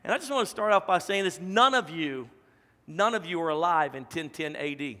And I just want to start off by saying this. None of you are alive in 1010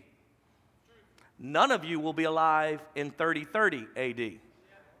 AD. None of you will be alive in 3030 AD.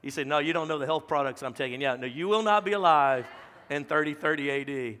 You say, no, you don't know the health products I'm taking. Yeah, no, you will not be alive in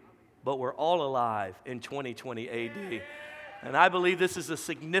 3030 AD. But we're all alive in 2020 AD. And I believe this is a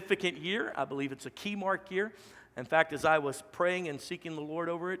significant year. I believe it's a key mark year. In fact, as I was praying and seeking the Lord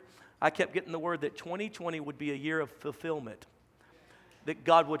over it, I kept getting the word that 2020 would be a year of fulfillment. That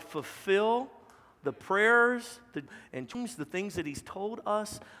God would fulfill the prayers and the things that He's told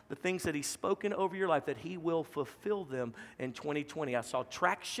us, the things that He's spoken over your life, that He will fulfill them in 2020. I saw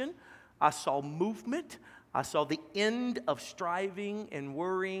traction. I saw movement. I saw the end of striving and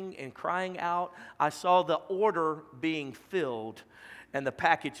worrying and crying out. I saw the order being filled and the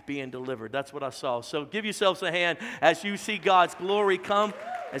package being delivered. That's what I saw. So give yourselves a hand as you see God's glory come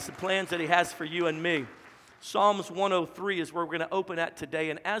as the plans that He has for you and me. Psalms 103 is where we're going to open at today.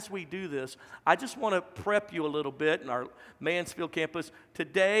 And as we do this, I just want to prep you a little bit in our Mansfield campus.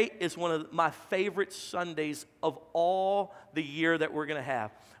 Today is one of my favorite Sundays of all the year that we're going to have.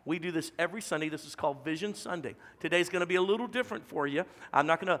 We do this every Sunday. This is called Vision Sunday. Today's going to be a little different for you. I'm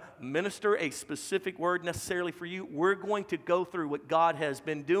not going to minister a specific word necessarily for you. We're going to go through what God has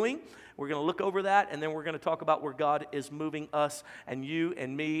been doing. We're going to look over that, and then we're going to talk about where God is moving us and you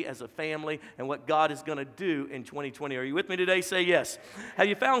and me as a family and what God is going to do in 2020. Are you with me today? Say yes. Have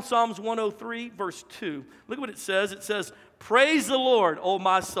you found Psalms 103, verse 2? Look at what it says. It says, "Praise the Lord, O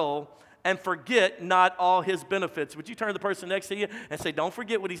my soul, and forget not all His benefits." Would you turn to the person next to you and say, don't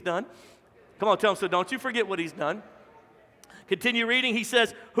forget what He's done? Come on, tell them, so don't you forget what He's done. Continue reading. He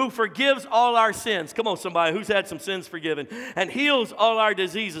says, who forgives all our sins. Come on, somebody. Who's had some sins forgiven? And heals all our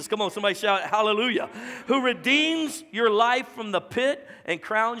diseases. Come on, somebody shout hallelujah. Who redeems your life from the pit and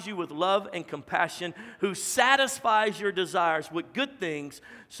crowns you with love and compassion. Who satisfies your desires with good things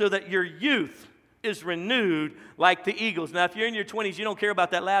so that your youth is renewed like the eagles. Now, if you're in your 20s, you don't care about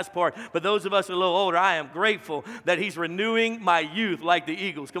that last part. But those of us a little older, I am grateful that He's renewing my youth like the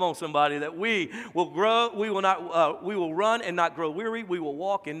eagles. Come on, somebody. That we will grow, we will run and not grow weary. We will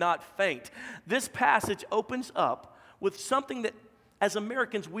walk and not faint. This passage opens up with something that, as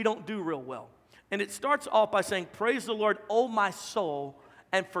Americans, we don't do real well. And it starts off by saying, "Praise the Lord, O my soul,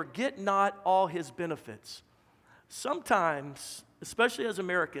 and forget not all His benefits." Sometimes, especially as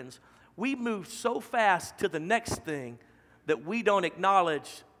Americans, we move so fast to the next thing that we don't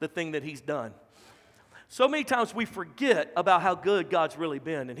acknowledge the thing that He's done. So many times we forget about how good God's really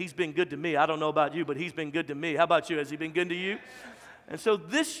been, and He's been good to me. I don't know about you, but He's been good to me. How about you? Has He been good to you? And so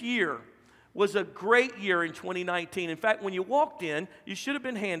this year was a great year in 2019. In fact, when you walked in, you should have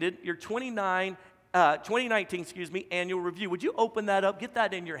been handed your 2019 annual review. Would you open that up? Get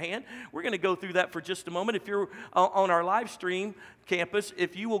that in your hand. We're going to go through that for just a moment. If you're on our live stream campus,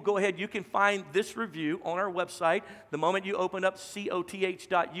 if you will go ahead, you can find this review on our website. The moment you open up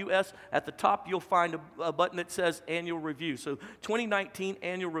coth.us, at the top you'll find a button that says Annual Review. So 2019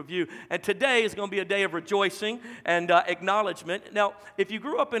 Annual Review. And today is going to be a day of rejoicing and acknowledgement. Now, if you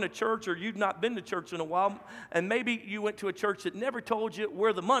grew up in a church or you've not been to church in a while, and maybe you went to a church that never told you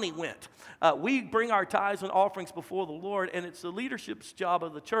where the money went, we bring our tithes and offerings before the Lord, and it's the leadership's job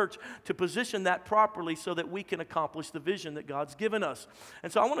of the church to position that properly so that we can accomplish the vision that God's given us.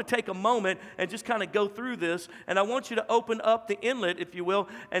 And so I want to take a moment and just kind of go through this, and I want you to open up the inlet, if you will,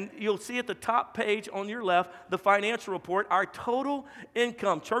 and you'll see at the top page on your left the financial report. Our total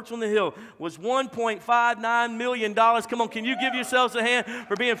income, Church on the Hill, was $1.59 million. Come on, can you give yourselves a hand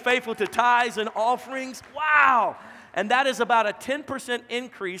for being faithful to tithes and offerings? Wow! And that is about a 10%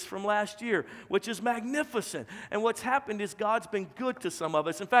 increase from last year, which is magnificent. And what's happened is God's been good to some of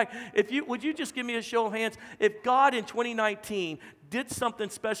us. In fact, would you just give me a show of hands? If God in 2019 did something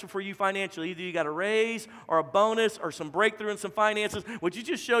special for you financially, either you got a raise or a bonus or some breakthrough in some finances, would you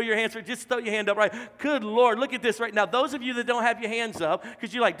just show your hands? Or just throw your hand up, right? Good Lord, look at this right now. Those of you that don't have your hands up,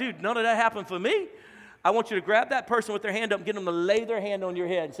 because you're like, dude, none of that happened for me. I want you to grab that person with their hand up and get them to lay their hand on your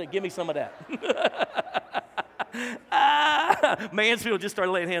head and say, give me some of that. Mansfield just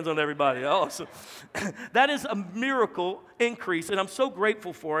started laying hands on everybody. Awesome. That is a miracle increase, and I'm so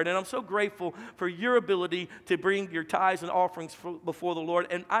grateful for it, and I'm so grateful for your ability to bring your tithes and offerings before the Lord,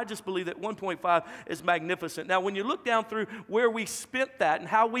 and I just believe that 1.5 is magnificent. Now, when you look down through where we spent that and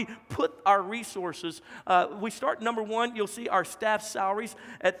how we put our resources, we start number one, you'll see our staff salaries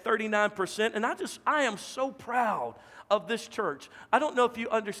at 39%, and I am so proud of this church, I don't know if you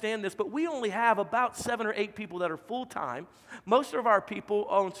understand this, but we only have about 7 or 8 people that are full-time. Most of our people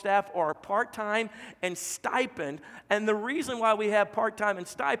on staff are part-time and stipend. And the reason why we have part-time and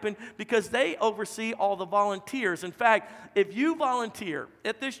stipend, because they oversee all the volunteers. In fact, if you volunteer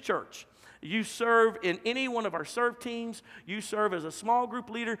at this church, you serve in any one of our serve teams, you serve as a small group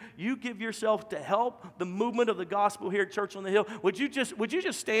leader, you give yourself to help the movement of the gospel here at Church on the Hill. Would you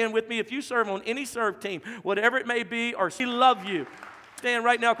just stand with me if you serve on any serve team, whatever it may be, or we love you. Stand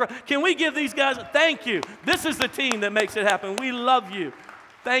right now. Can we give these guys a thank you? This is the team that makes it happen. We love you.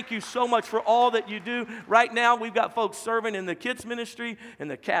 Thank you so much for all that you do. Right now, we've got folks serving in the kids ministry, in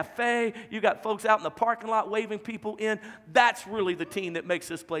the cafe. You got folks out in the parking lot waving people in. That's really the team that makes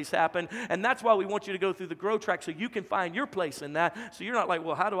this place happen. And that's why we want you to go through the Grow Track so you can find your place in that. So you're not like,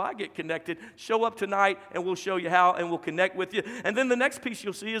 well, how do I get connected? Show up tonight and we'll show you how and we'll connect with you. And then the next piece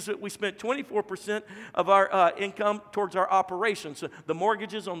you'll see is that we spent 24% of our income towards our operations. So the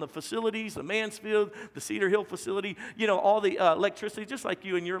mortgages on the facilities, the Mansfield, the Cedar Hill facility, all the electricity, just like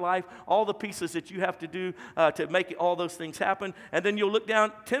you in your life, all the pieces that you have to do to make all those things happen. And then you'll look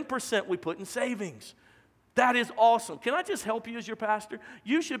down, 10% we put in savings. That is awesome. Can I just help you as your pastor?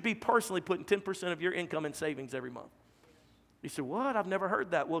 You should be personally putting 10% of your income in savings every month. You say, what? I've never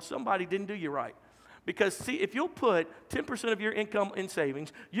heard that. Well, somebody didn't do you right. Because, see, if you'll put 10% of your income in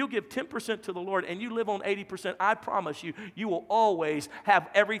savings, you'll give 10% to the Lord, and you live on 80%, I promise you, you will always have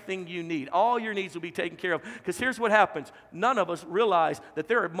everything you need. All your needs will be taken care of. Because here's what happens. None of us realize that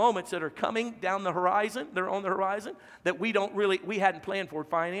there are moments that are coming down the horizon, they're on the horizon, that we hadn't planned for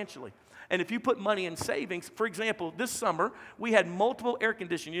financially. And if you put money in savings, for example, this summer, we had multiple air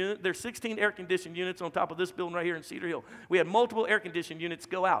conditioning units. There's 16 air conditioning units on top of this building right here in Cedar Hill. We had multiple air conditioning units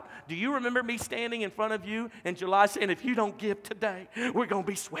go out. Do you remember me standing in front of you in July saying, if you don't give today, we're going to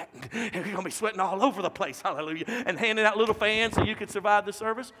be sweating. And we're going to be sweating all over the place, hallelujah, and handing out little fans so you could survive the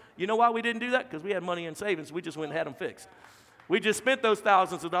service? You know why we didn't do that? Because we had money in savings. We just went and had them fixed. We just spent those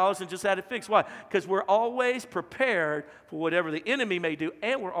thousands of dollars and just had it fixed. Why? Because we're always prepared for whatever the enemy may do,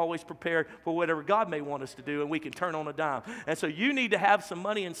 and we're always prepared for whatever God may want us to do, and we can turn on a dime. And so you need to have some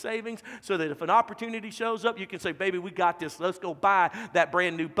money in savings so that if an opportunity shows up, you can say, baby, we got this. Let's go buy that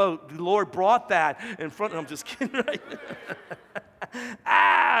brand new boat. The Lord brought that in front of them. I'm just kidding, right?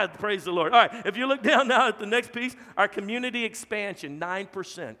 Praise the Lord. All right, if you look down now at the next piece, our community expansion,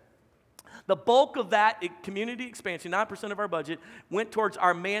 9%. The bulk of that community expansion, 9% of our budget, went towards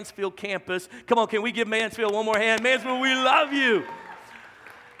our Mansfield campus. Come on, can we give Mansfield one more hand? Mansfield, we love you.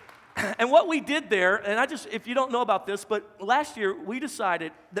 And what we did there, and if you don't know about this, but last year we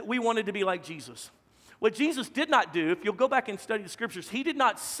decided that we wanted to be like Jesus. What Jesus did not do, if you'll go back and study the scriptures, he did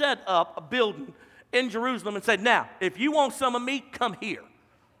not set up a building in Jerusalem and said, now, if you want some of me, come here.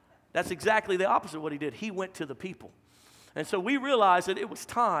 That's exactly the opposite of what he did. He went to the people. And so we realized that it was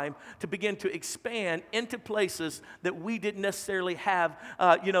time to begin to expand into places that we didn't necessarily have,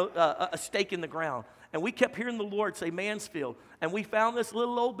 a stake in the ground. And we kept hearing the Lord say Mansfield. And we found this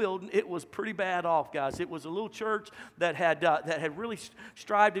little old building. It was pretty bad off, guys. It was a little church that had really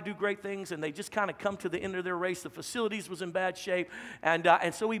strived to do great things, and they just kind of come to the end of their race. The facilities was in bad shape.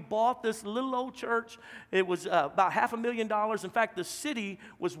 And so we bought this little old church. It was about $500,000. In fact, the city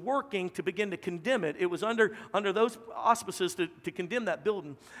was working to begin to condemn it. It was under those auspices to condemn that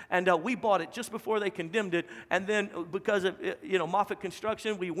building. And we bought it just before they condemned it. And then because of Moffitt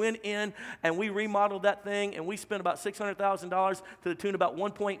Construction, we went in and we remodeled that thing, and we spent about $600,000 to the tune of about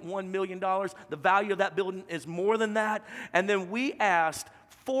 $1.1 million. The value of that building is more than that. And then we asked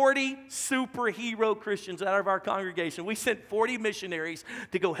 40 superhero Christians out of our congregation. We sent 40 missionaries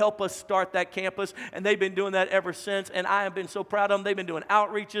to go help us start that campus, and they've been doing that ever since, and I have been so proud of them. They've been doing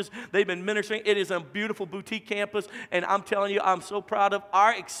outreaches. They've been ministering. It is a beautiful boutique campus, and I'm telling you, I'm so proud of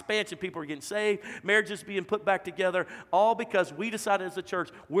our expansion. People are getting saved, marriages being put back together, all because we decided as a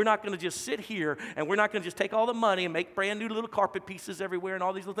church, we're not going to just sit here, and we're not going to just take all the money and make brand new little carpet pieces everywhere and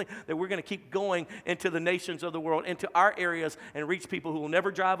all these little things, that we're going to keep going into the nations of the world, into our areas, and reach people who will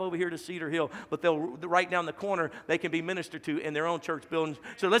never drive over here to Cedar Hill, but they'll right down the corner, they can be ministered to in their own church buildings.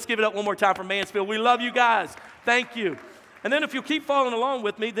 So let's give it up one more time for Mansfield. We love you guys. Thank you. And then if you keep following along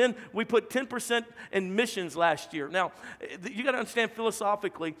with me, then we put 10% in missions last year. Now, you got to understand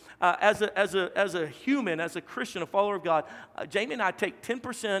philosophically, as a human, as a Christian, a follower of God, Jamie and I take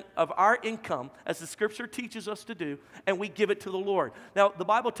 10% of our income, as the Scripture teaches us to do, and we give it to the Lord. Now, the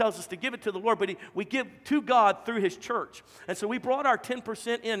Bible tells us to give it to the Lord, but we give to God through His church. And so we brought our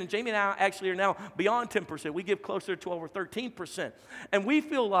 10% in, and Jamie and I actually are now beyond 10%. We give closer to 12 or 13%. And we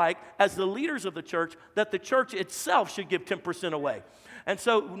feel like, as the leaders of the church, that the church itself should give 10% away. And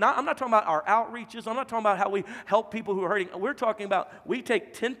so I'm not talking about our outreaches. I'm not talking about how we help people who are hurting. We're talking about we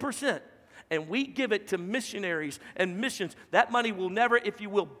take 10% and we give it to missionaries and missions. That money will never, if you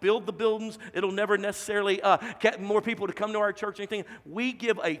will, build the buildings. It'll never necessarily get more people to come to our church or anything. We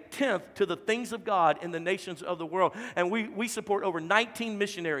give a tenth to the things of God in the nations of the world. And we support over 19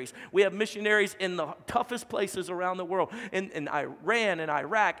 missionaries. We have missionaries in the toughest places around the world, in Iran and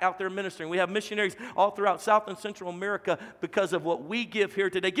Iraq, out there ministering. We have missionaries all throughout South and Central America because of what we give here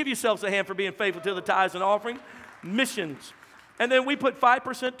today. Give yourselves a hand for being faithful to the tithes and offering. Missions. And then we put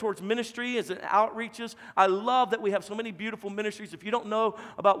 5% towards ministry as outreaches. I love that we have so many beautiful ministries. If you don't know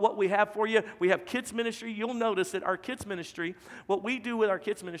about what we have for you, we have kids ministry. You'll notice that our kids ministry, what we do with our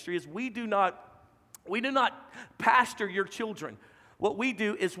kids ministry is we do not pastor your children. What we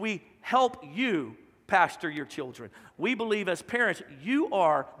do is we help you pastor your children. We believe as parents, you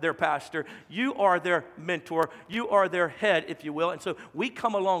are their pastor, you are their mentor, you are their head, if you will. And so we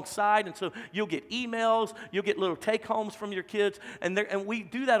come alongside, and so you'll get emails, you'll get little take-homes from your kids, and we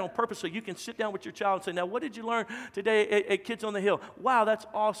do that on purpose so you can sit down with your child and say, now, what did you learn today at Kids on the Hill? Wow, that's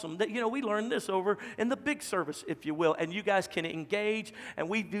awesome. We learned this over in the big service, if you will, and you guys can engage, and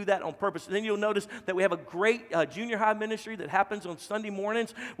we do that on purpose. And then you'll notice that we have a great junior high ministry that happens on Sunday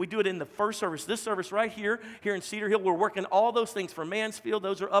mornings. We do it in the first service. This service right here in Cedar Hill, we're working all those things for Mansfield.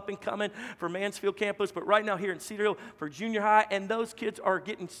 Those are up and coming for Mansfield campus. But right now here in Cedar Hill for junior high, and those kids are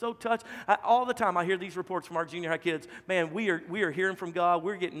getting so touched. All the time I hear these reports from our junior high kids. Man, we are hearing from God.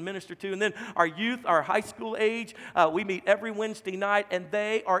 We're getting ministered to. And then our youth, our high school age, we meet every Wednesday night, and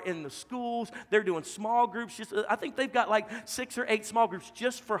they are in the schools. They're doing small groups. I think they've got like 6 or 8 small groups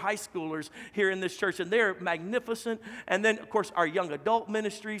just for high schoolers here in this church, and they're magnificent. And then, of course, our young adult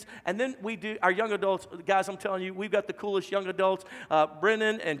ministries. And then we do our young adults. Guys, I'm telling you, we've got the coolest young adults.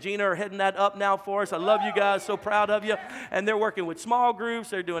 Brennan and Gina are heading that up now for us. I love you guys. So proud of you. And they're working with small groups.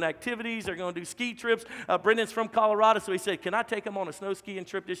 They're doing activities. They're going to do ski trips. Brendan's from Colorado, so he said, can I take him on a snow skiing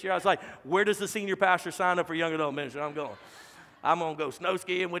trip this year? I was like, where does the senior pastor sign up for young adult ministry? I'm going to go snow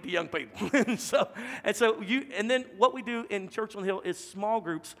skiing with the young people. and then what we do in Church on the Hill is small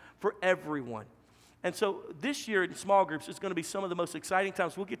groups for everyone. And so this year in small groups is going to be some of the most exciting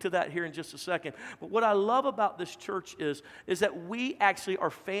times. We'll get to that here in just a second. But what I love about this church is that we actually are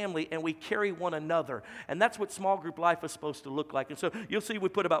family and we carry one another. And that's what small group life is supposed to look like. And so you'll see we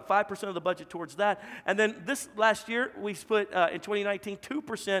put about 5% of the budget towards that. And then this last year, we put, in 2019,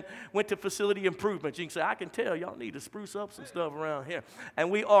 2% went to facility improvements. You can say, I can tell y'all need to spruce up some stuff around here.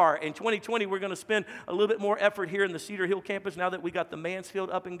 And we are. In 2020, we're going to spend a little bit more effort here in the Cedar Hill campus. Now that we got the Mansfield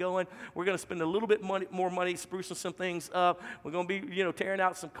up and going, we're going to spend a little bit more money sprucing some things up. We're going to be, tearing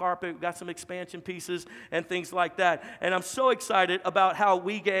out some carpet. We've got some expansion pieces and things like that. And I'm so excited about how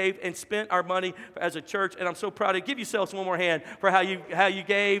we gave and spent our money as a church. And I'm so proud to give yourselves one more hand for how you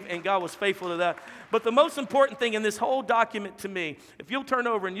gave, and God was faithful to that. But the most important thing in this whole document to me, if you'll turn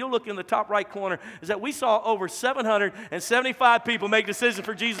over and you'll look in the top right corner, is that we saw over 775 people make decisions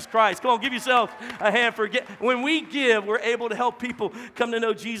for Jesus Christ. Come on, give yourself a hand for when we give, we're able to help people come to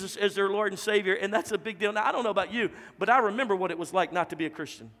know Jesus as their Lord and Savior, and that's a big deal. Now, I don't know about you, but I remember what it was like not to be a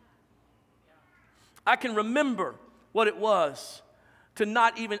Christian. I can remember what it was to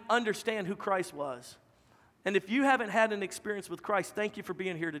not even understand who Christ was. And if you haven't had an experience with Christ, thank you for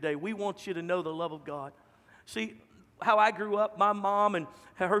being here today. We want you to know the love of God. See, how I grew up, my mom and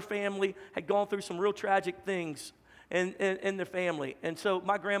her family had gone through some real tragic things in their family. And so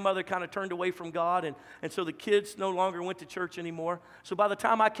my grandmother kind of turned away from God, and so the kids no longer went to church anymore. So by the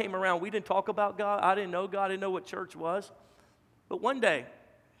time I came around, we didn't talk about God. I didn't know God. I didn't know what church was. But one day,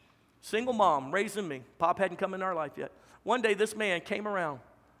 single mom raising me. Pop hadn't come in our life yet. One day, this man came around.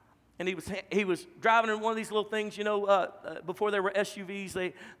 And he was driving in one of these little things, before there were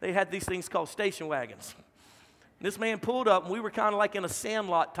SUVs, they had these things called station wagons. And this man pulled up, and we were kind of like in a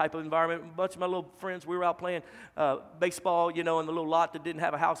sandlot type of environment. A bunch of my little friends, we were out playing baseball, in the little lot that didn't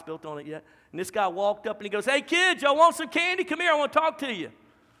have a house built on it yet. And this guy walked up, and he goes, "Hey, kids, y'all want some candy? Come here, I want to talk to you."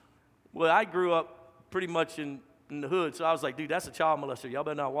 Well, I grew up pretty much in the hood, so I was like, dude, that's a child molester. Y'all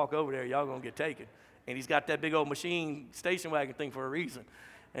better not walk over there. Y'all going to get taken. And he's got that big old machine station wagon thing for a reason.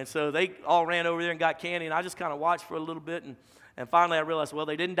 And so they all ran over there and got candy, and I just kind of watched for a little bit, and finally I realized, well,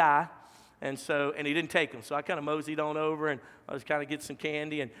 they didn't die, and he didn't take them. So I kind of moseyed on over, and I was kind of get some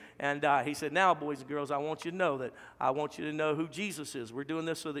candy, and he said, "Now, boys and girls, I want you to know who Jesus is. We're doing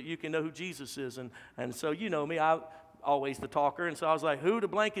this so that you can know who Jesus is." And so you know me, I'm always the talker, and so I was like, "Who the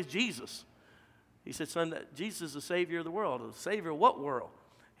blank is Jesus?" He said, "Son, Jesus is the Savior of the world." "The Savior of what world?"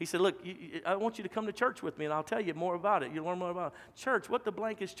 He said, "Look, I want you to come to church with me, and I'll tell you more about it. You'll learn more about it." "Church, what the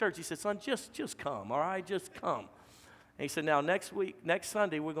blank is church?" He said, "Son, just come, all right? Just come." And he said, now next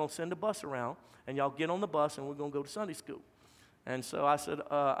Sunday, we're going to send a bus around, and y'all get on the bus, and we're going to go to Sunday school. And so I said,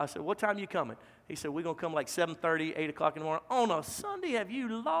 what time are you coming? He said, we're going to come like 7:30, 8 o'clock in the morning. On a Sunday, have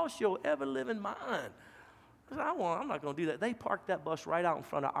you lost your ever-living mind? I said, I'm not going to do that. They parked that bus right out in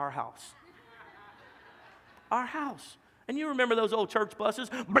front of our house. Our house. And you remember those old church buses?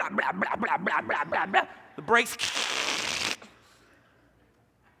 Blah, blah, blah, blah, blah, blah, blah, blah. The brakes.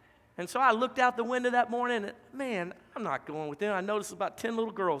 And so I looked out the window that morning, and man, I'm not going with them. I noticed about 10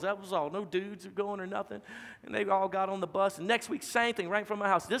 little girls. That was all. No dudes were going or nothing. And they all got on the bus. And next week, same thing, right from my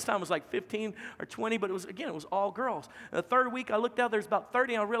house. This time it was like 15 or 20, but it was all girls. And the third week, I looked out, there's about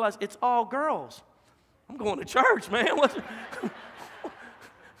 30, and I realized it's all girls. I'm going to church, man.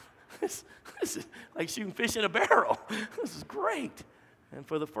 This is like shooting fish in a barrel. This is great. And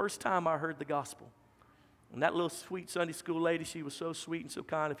for the first time, I heard the gospel. And that little sweet Sunday school lady, she was so sweet and so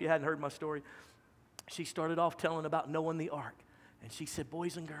kind. If you hadn't heard my story, she started off telling about Noah and the ark. And she said,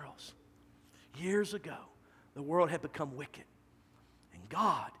 boys and girls, years ago, the world had become wicked. And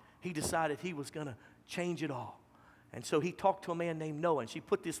God, he decided he was going to change it all. And so he talked to a man named Noah. And she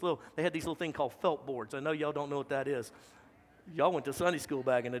put they had these little thing called felt boards. I know y'all don't know what that is. Y'all went to Sunday school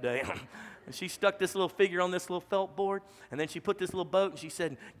back in the day. And she stuck this little figure on this little felt board. And then she put this little boat, and she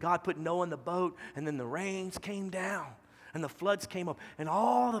said, God put Noah in the boat, and then the rains came down, and the floods came up, and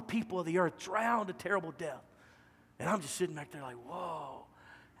all the people of the earth drowned a terrible death. And I'm just sitting back there like, whoa.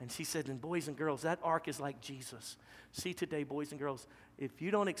 And she said, and boys and girls, that ark is like Jesus. See today, boys and girls, if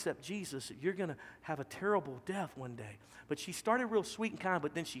you don't accept Jesus, you're going to have a terrible death one day. But she started real sweet and kind,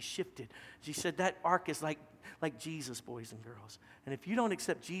 but then she shifted. She said, that ark is like Jesus, boys and girls. And if you don't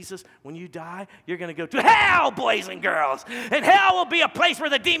accept Jesus, when you die, you're going to go to hell, boys and girls. And hell will be a place where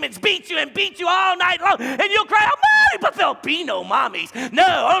the demons beat you all night long. And you'll cry out, Mommy, but there'll be no mommies.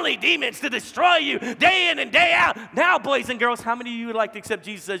 No, only demons to destroy you day in and day out. Now, boys and girls, how many of you would like to accept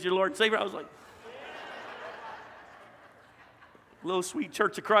Jesus as your Lord and Savior? I was like, little sweet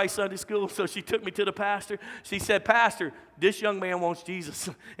Church of Christ Sunday school. So she took me to the pastor. She said, Pastor, this young man wants Jesus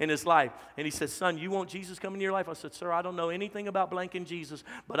in his life. And he said, son, you want Jesus coming into your life? I said, sir, I don't know anything about blanking Jesus,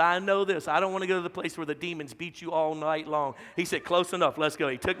 but I know this. I don't want to go to the place where the demons beat you all night long. He said, close enough. Let's go.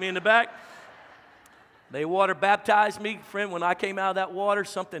 He took me in the back. They water baptized me. Friend, when I came out of that water,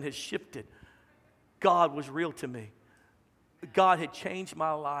 something had shifted. God was real to me. God had changed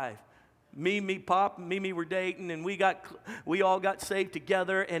my life. Pop, Mimi were dating, and we all got saved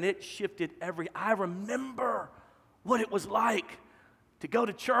together, and it shifted I remember what it was like to go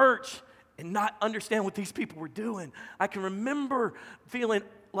to church and not understand what these people were doing. I can remember feeling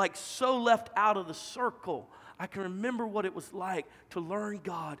like so left out of the circle. I can remember what it was like to learn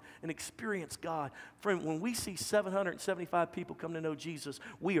God and experience God. Friend, when we see 775 people come to know Jesus,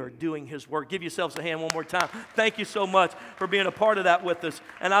 we are doing his work. Give yourselves a hand one more time. Thank you so much for being a part of that with us.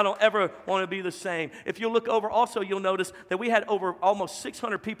 And I don't ever want to be the same. If you look over, also you'll notice that we had over almost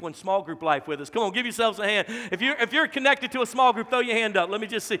 600 people in small group life with us. Come on, give yourselves a hand. If you're connected to a small group, throw your hand up. Let me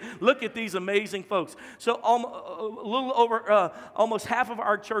just see. Look at these amazing folks. So a little over almost half of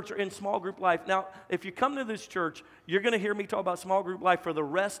our church are in small group life. Now, if you come to this church, you're going to hear me talk about small group life for the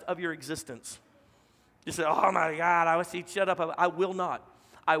rest of your existence. You say, oh my God, I wish he'd shut up. I will not.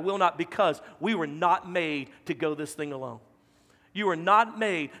 I will not, because we were not made to go this thing alone. You were not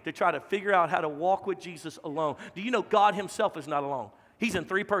made to try to figure out how to walk with Jesus alone. Do you know God himself is not alone? He's in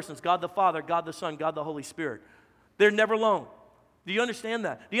three persons, God the Father, God the Son, God the Holy Spirit. They're never alone. Do you understand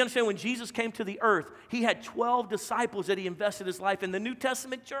that? Do you understand when Jesus came to the earth, he had 12 disciples that he invested his life in. The New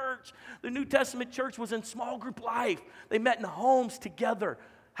Testament church was in small group life. They met in homes together.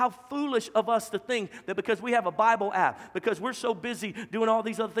 How foolish of us to think that because we have a Bible app, because we're so busy doing all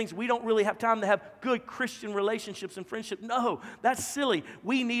these other things, we don't really have time to have good Christian relationships and friendship. No, that's silly.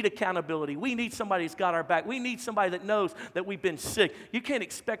 We need accountability. We need somebody that's got our back. We need somebody that knows that we've been sick. You can't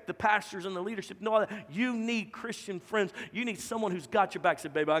expect the pastors and the leadership to know all that. You need Christian friends. You need someone who's got your back. Say,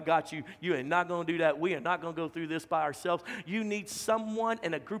 baby, I got you. You ain't not going to do that. We are not going to go through this by ourselves. You need someone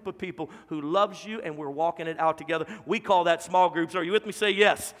and a group of people who loves you, and we're walking it out together. We call that small groups. Are you with me? Say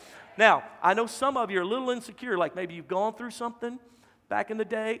yes. Now, I know some of you are a little insecure, like maybe you've gone through something back in the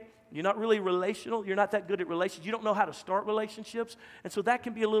day. You're not really relational. You're not that good at relationships. You don't know how to start relationships. And so that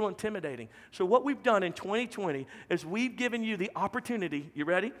can be a little intimidating. So what we've done in 2020 is we've given you the opportunity. You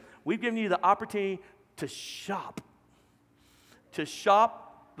ready? We've given you the opportunity to shop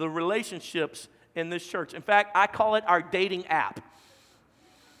the relationships in this church. In fact, I call it our dating app.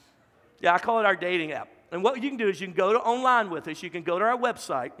 Yeah, I call it our dating app. And what you can do is you can go to online with us. You can go to our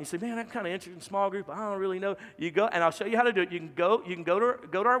website. You say, man, I'm kind of interested in small group. I don't really know. You go, and I'll show you how to do it. You can go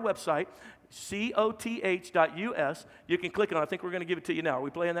to our website, coth.us. You can click on it. I think we're going to give it to you now. Are we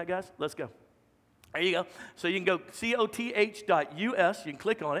playing that, guys? Let's go. There you go. So you can go coth.us. You can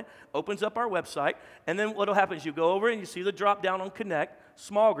click on it. Opens up our website. And then what will happen is you go over and you see the drop down on Connect,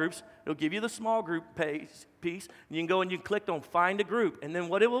 small groups. It'll give you the small group piece. You can go and you can click on Find a Group. And then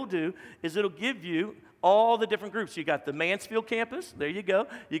what it will do is it'll give you all the different groups. You got the Mansfield campus. There you go.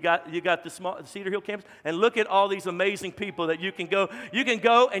 You got the Cedar Hill campus. And look at all these amazing people that you can go. You can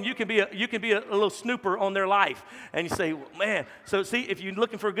go and you can be a little snooper on their life. And you say, well, man. So see, if you're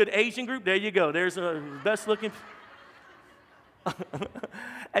looking for a good Asian group, there you go. There's a best looking.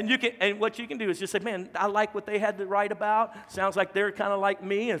 And what you can do is just say, man, I like what they had to write about. Sounds like they're kind of like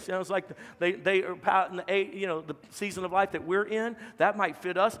me, and sounds like they are about in the season of life that we're in. That might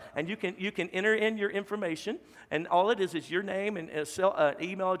fit us, and you can enter in your information, and all it is your name and an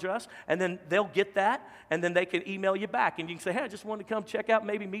email address, and then they'll get that, and then they can email you back, and you can say, hey, I just wanted to come check out,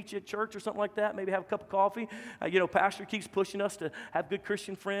 maybe meet you at church or something like that, maybe have a cup of coffee. Pastor keeps pushing us to have good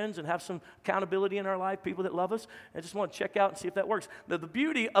Christian friends and have some accountability in our life, people that love us. I just want to check out and see if that works. The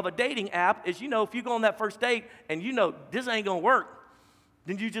beauty of a dating app is, if you go on that first date and this ain't going to work,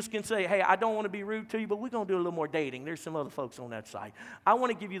 then you just can say, hey, I don't want to be rude to you, but we're going to do a little more dating. There's some other folks on that site. I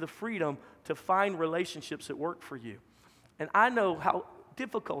want to give you the freedom to find relationships that work for you. And I know how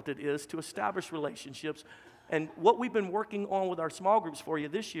difficult it is to establish relationships. And what we've been working on with our small groups for you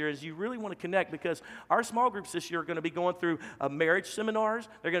this year is you really want to connect, because our small groups this year are going to be going through marriage seminars.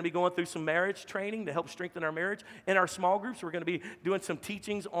 They're going to be going through some marriage training to help strengthen our marriage. In our small groups, we're going to be doing some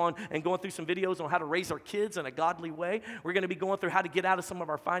teachings on and going through some videos on how to raise our kids in a godly way. We're going to be going through how to get out of some of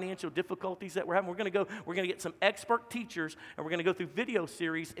our financial difficulties that we're having. We're going to get some expert teachers, and we're going to go through video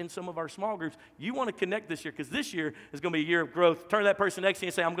series in some of our small groups. You want to connect this year, because this year is going to be a year of growth. Turn to that person next to you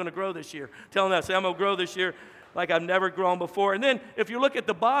and say, I'm going to grow this year. Tell them that. Say, I'm going to grow this year like I've never grown before. And then if you look at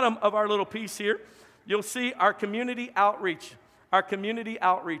the bottom of our little piece here, you'll see our community outreach, our community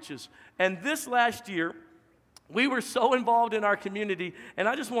outreaches. And this last year, we were so involved in our community, and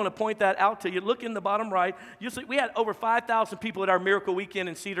I just want to point that out to you. Look in the bottom right. You'll see we had over 5,000 people at our Miracle Weekend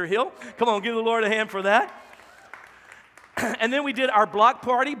in Cedar Hill. Come on, give the Lord a hand for that. And then we did our block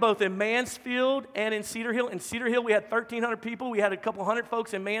party both in Mansfield and in Cedar Hill. In Cedar Hill, we had 1,300 people. We had a couple hundred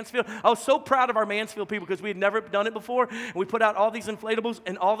folks in Mansfield. I was so proud of our Mansfield people because we had never done it before. And we put out all these inflatables,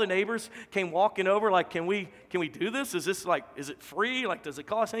 and all the neighbors came walking over like, can we do this? Is it free? Like, does it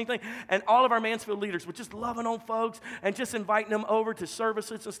cost anything? And all of our Mansfield leaders were just loving on folks and just inviting them over to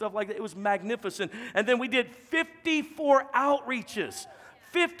services and stuff like that. It was magnificent. And then we did 54 outreaches.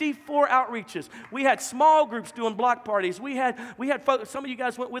 54 outreaches. We had small groups doing block parties. We had folks. Some of you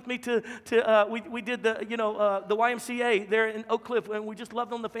guys went with me to we did the the YMCA there in Oak Cliff, and we just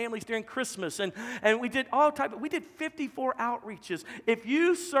loved on the families during Christmas, and we did we did 54 outreaches. If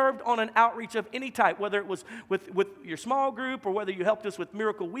you served on an outreach of any type, whether it was with your small group or whether you helped us with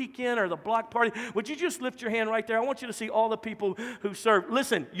Miracle Weekend or the block party, would you just lift your hand right there? I want you to see all the people who served.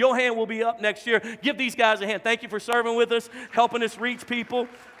 Listen, your hand will be up next year. Give these guys a hand. Thank you for serving with us, helping us reach people.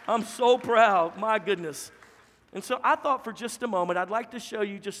 I'm so proud, my goodness. And so I thought for just a moment, I'd like to show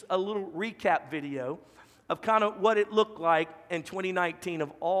you just a little recap video of kind of what it looked like in 2019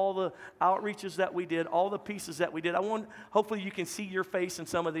 of all the outreaches that we did, all the pieces that we did. Hopefully you can see your face in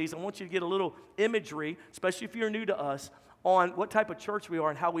some of these. I want you to get a little imagery, especially if you're new to us, on what type of church we are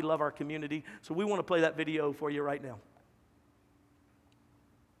and how we love our community. So we want to play that video for you right now.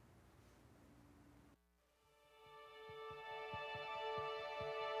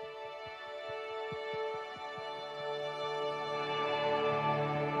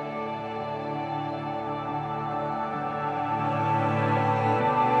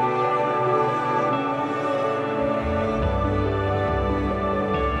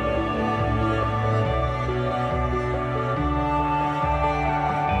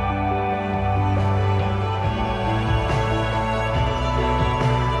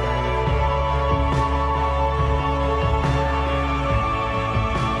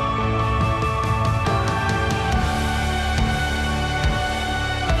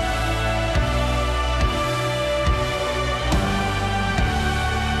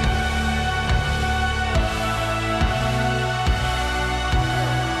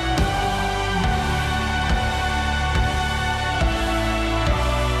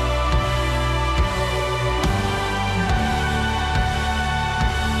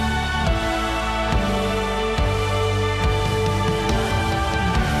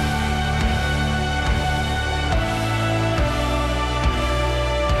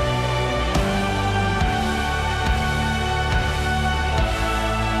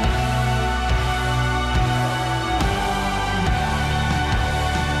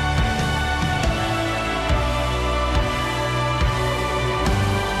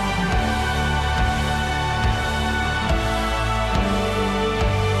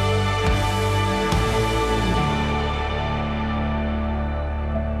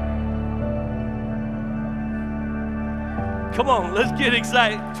 Come on, let's get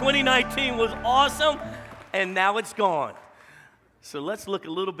excited. 2019 was awesome, and now it's gone. So let's look a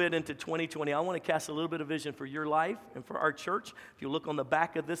little bit into 2020. I want to cast a little bit of vision for your life and for our church. If you look on the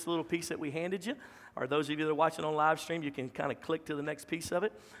back of this little piece that we handed you, or those of you that are watching on live stream, you can kind of click to the next piece of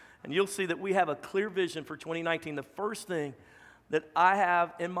it, and you'll see that we have a clear vision for 2019. The first thing that I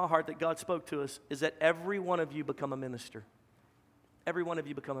have in my heart that God spoke to us is that every one of you become a minister. Every one of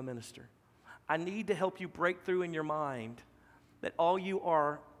you become a minister. I need to help you break through in your mind that all you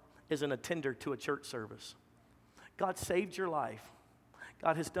are is an attender to a church service. God saved your life.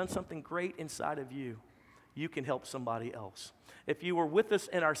 God has done something great inside of you. You can help somebody else. If you were with us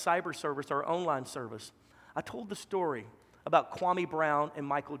in our cyber service, our online service, I told the story about Kwame Brown and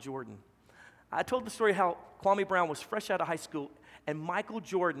Michael Jordan. I told the story how Kwame Brown was fresh out of high school, and Michael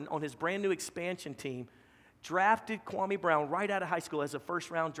Jordan, on his brand new expansion team, drafted Kwame Brown right out of high school as a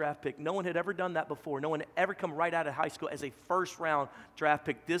first-round draft pick. No one had ever done that before. No one had ever come right out of high school as a first-round draft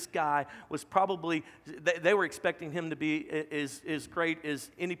pick. This guy was probably, they were expecting him to be as great as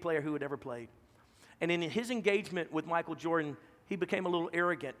any player who had ever played. And in his engagement with Michael Jordan, he became a little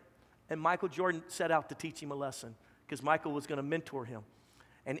arrogant. And Michael Jordan set out to teach him a lesson because Michael was going to mentor him.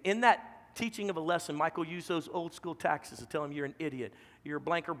 And in that teaching of a lesson, Michael used those old school tactics to tell him, you're an idiot, you're a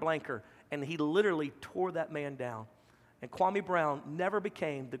blanker. And he literally tore that man down. And Kwame Brown never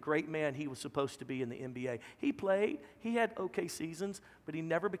became the great man he was supposed to be in the NBA. He played, he had okay seasons, but he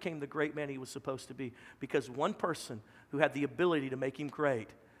never became the great man he was supposed to be because one person who had the ability to make him great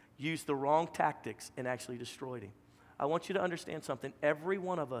used the wrong tactics and actually destroyed him. I want you to understand something. Every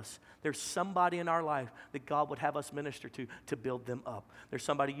one of us, there's somebody in our life that God would have us minister to build them up. There's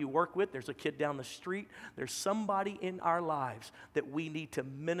somebody you work with. There's a kid down the street. There's somebody in our lives that we need to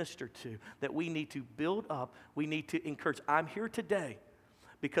minister to, that we need to build up, we need to encourage. I'm here today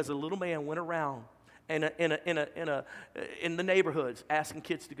because a little man went around in the neighborhoods asking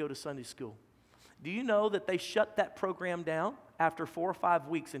kids to go to Sunday school. Do you know that they shut that program down after 4 or 5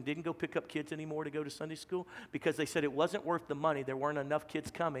 weeks and didn't go pick up kids anymore to go to Sunday school? Because they said it wasn't worth the money. There weren't enough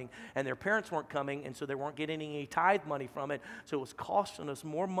kids coming, and their parents weren't coming, and so they weren't getting any tithe money from it. So it was costing us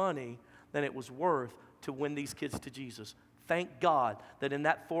more money than it was worth to win these kids to Jesus. Thank God that in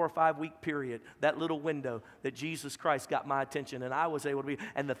that 4 or 5 week period, that little window, that Jesus Christ got my attention and I was able to be,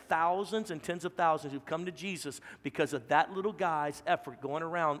 and the thousands and tens of thousands who've come to Jesus because of that little guy's effort going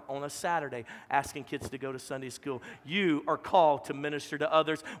around on a Saturday asking kids to go to Sunday school. You are called to minister to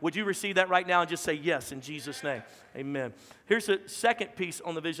others. Would you receive that right now and just say yes in Jesus' name? Amen. Here's the second piece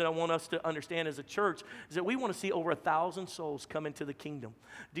on the vision I want us to understand as a church is that we want to see over 1,000 souls come into the kingdom.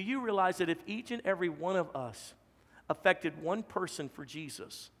 Do you realize that if each and every one of us affected one person for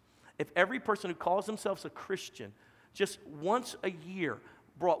Jesus, if every person who calls themselves a Christian just once a year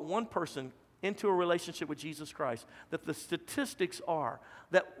brought one person into a relationship with Jesus Christ, that the statistics are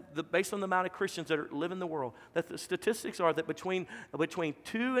that based on the amount of Christians that live in the world, that the statistics are that between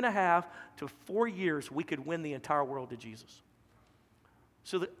 2.5 to 4 years we could win the entire world to Jesus.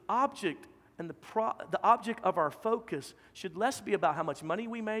 So the object and the object of our focus should less be about how much money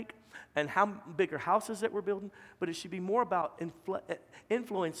we make and how bigger houses that we're building, but it should be more about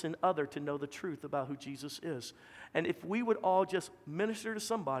influencing others to know the truth about who Jesus is. And if we would all just minister to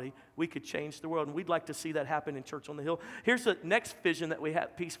somebody, we could change the world. And we'd like to see that happen in Church on the Hill. Here's the next vision that we have,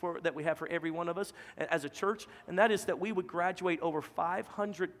 that we have for every one of us as a church, and that is that we would graduate over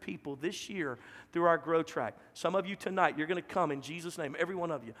 500 people this year through our Grow Track. Some of you tonight, you're going to come in Jesus' name, every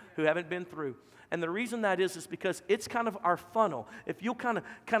one of you who haven't been through. And the reason that is because it's kind of our funnel. If you'll kind of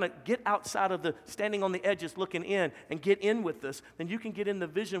get outside of the standing on the edges looking in and get in with us, then you can get in the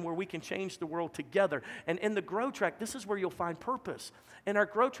vision where we can change the world together. And in the Grow Track, this is where you'll find purpose. And our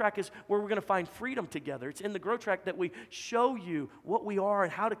Grow Track is where we're going to find freedom together. It's in the Grow Track that we show you what we are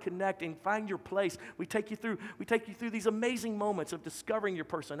and how to connect and find your place. We take you through these amazing moments of discovering your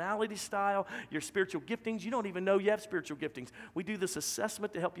personality style, your spiritual giftings. You don't even know you have spiritual giftings. We do this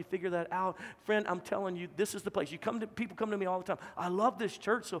assessment to help you figure that out. Friend, I'm telling you, this is the place. People come to me all the time. I love this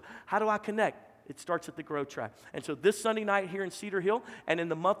church, so how do I connect? It starts at the Grow Track. And so this Sunday night here in Cedar Hill, and in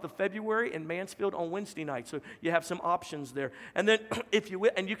the month of February in Mansfield on Wednesday night. So you have some options there. And then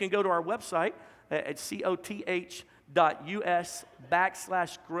you can go to our website at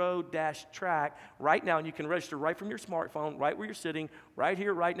coth.us/grow-track right now, and you can register right from your smartphone, right where you're sitting, right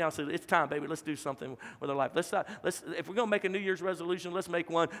here, right now, say, it's time, baby, let's do something with our life. If we're going to make a New Year's resolution, let's make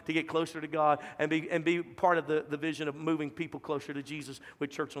one to get closer to God and be part of the vision of moving people closer to Jesus with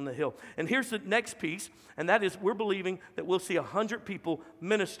Church on the Hill. And here's the next piece, and that is we're believing that we'll see 100 people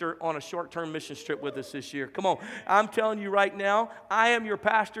minister on a short-term mission trip with us this year. Come on. I'm telling you right now, I am your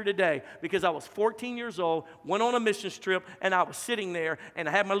pastor today because I was 14 years old, went on a mission trip, and I was sitting there, and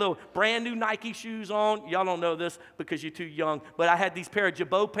I had my little brand new Nike shoes on. Y'all don't know this because you're too young, but I had these pair of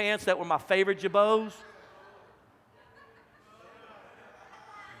Jabot pants that were my favorite Jabots.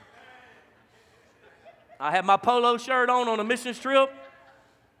 I had my polo shirt on a mission trip,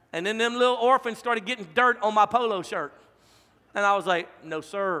 and then them little orphans started getting dirt on my polo shirt. And I was like, no,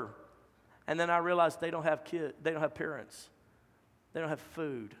 sir. And then I realized they don't have kids, they don't have parents, they don't have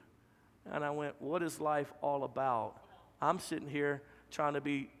food. And I went, what is life all about? I'm sitting here trying to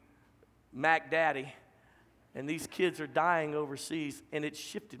be Mac Daddy, and these kids are dying overseas, and it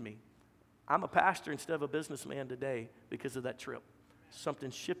shifted me. I'm a pastor instead of a businessman today because of that trip. Something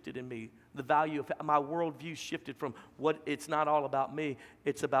shifted in me. The value of my worldview shifted from what it's not all about me,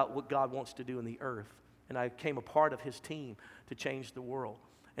 it's about what God wants to do in the earth. And I became a part of his team to change the world.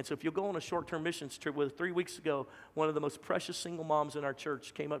 And so if you'll go on a short-term missions trip with 3 weeks ago, one of the most precious single moms in our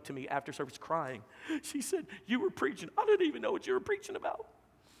church came up to me after service crying. She said, you were preaching. I didn't even know what you were preaching about.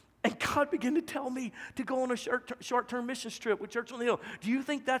 And God began to tell me to go on a short-term missions trip with Church on the Hill. Do you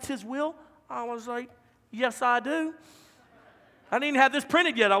think that's his will? I was like, yes, I do. I didn't even have this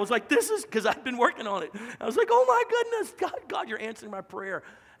printed yet. I was like, this is, because I've been working on it. I was like, oh my goodness, God, you're answering my prayer.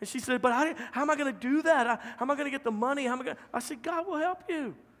 And she said, but how am I going to do that? How am I going to get the money? I said, God will help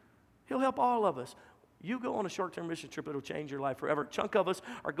you. He'll help all of us. You go on a short-term mission trip, it'll change your life forever. A chunk of us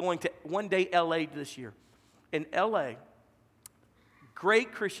are going to one day LA this year. In LA,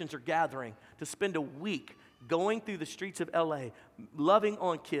 great Christians are gathering to spend a week going through the streets of LA, loving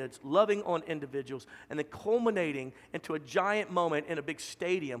on kids, loving on individuals, and then culminating into a giant moment in a big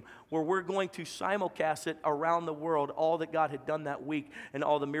stadium where we're going to simulcast it around the world, all that God had done that week and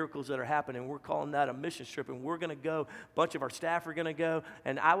all the miracles that are happening. We're calling that a mission trip, and we're going to go. A bunch of our staff are going to go,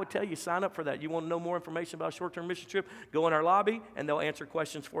 and I would tell you, sign up for that. You want to know more information about a short-term mission trip, go in our lobby, and they'll answer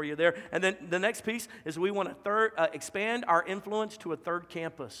questions for you there. And then the next piece is we want to expand our influence to a third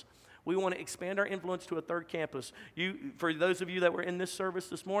campus. We want to expand our influence to a third campus. For those of you that were in this service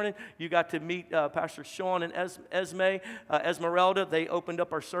this morning, you got to meet Pastor Sean and Esmeralda. They opened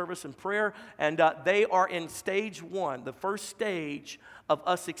up our service in prayer, and they are in stage one, the first stage of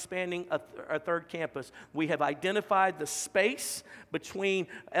us expanding a third campus. We have identified the space between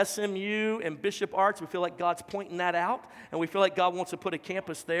SMU and Bishop Arts. We feel like God's pointing that out, and we feel like God wants to put a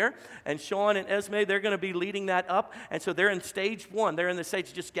campus there. And Sean and Esme, they're going to be leading that up, and so they're in stage one. They're in the stage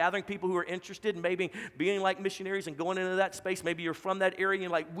of just gathering people who are interested in maybe being like missionaries and going into that space. Maybe you're from that area and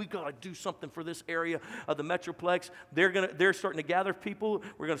you're like, we got to do something for this area of the Metroplex. They're starting to gather people.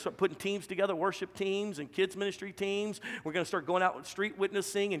 We're going to start putting teams together, worship teams and kids ministry teams. We're going to start going out with street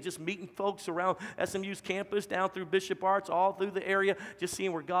witnessing and just meeting folks around SMU's campus, down through Bishop Arts, all through the area, just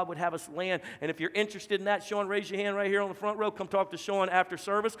seeing where God would have us land. And if you're interested in that, Sean, raise your hand right here on the front row. Come talk to Sean after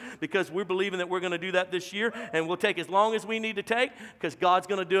service, because we're believing that we're going to do that this year, and we'll take as long as we need to take, because God's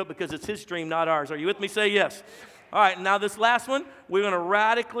going to do it, because it's his dream, not ours. Are you with me? Say yes. All right, now this last one, we're going to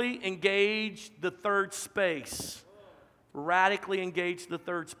radically engage the third space. Radically engage the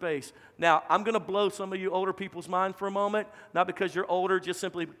third space. Now, I'm going to blow some of you older people's mind for a moment, not because you're older, just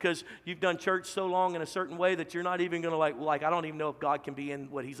simply because you've done church so long in a certain way that you're not even going to like I don't even know if God can be in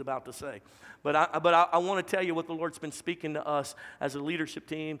what he's about to say. But I want to tell you what the Lord's been speaking to us as a leadership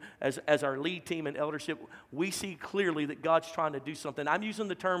team, as our lead team and eldership. We see clearly that God's trying to do something. I'm using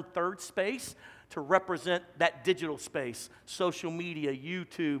the term third space to represent that digital space, social media,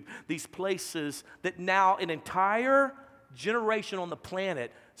 YouTube, these places that now an entire generation on the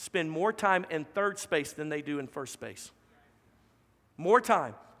planet spend more time in third space than they do in first space. More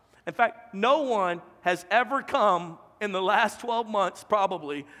time. In fact, no one has ever come in the last 12 months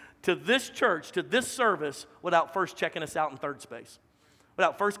probably to this church, to this service, without first checking us out in third space.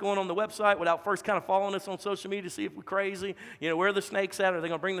 Without first going on the website, without first kind of following us on social media to see if we're crazy. You know, where are the snakes at? Are they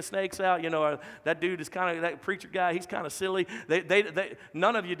going to bring the snakes out? You know, that dude is kind of, that preacher guy, he's kind of silly.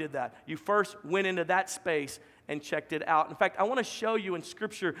 None of you did that. You first went into that space and checked it out. In fact, I want to show you in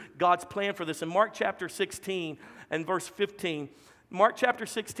Scripture God's plan for this. In Mark chapter 16 and verse 15, Mark chapter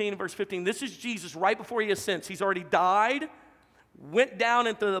 16 and verse 15, this is Jesus right before he ascends. He's already died, went down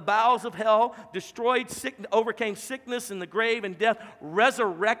into the bowels of hell, overcame sickness and the grave and death,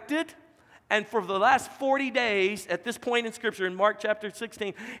 resurrected, And for the last 40 days, at this point in Scripture, in Mark chapter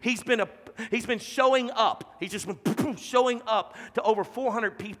 16, he's been showing up. He's just been showing up to over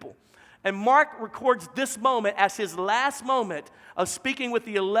 400 people. And Mark records this moment as his last moment of speaking with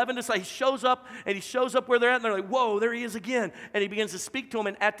the 11 disciples. He shows up, and he shows up where they're at, and they're like, whoa, there he is again. And he begins to speak to them,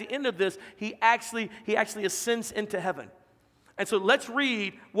 and at the end of this, he actually ascends into heaven. And so let's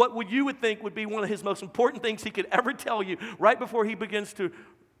read what you would think would be one of his most important things he could ever tell you right before he begins to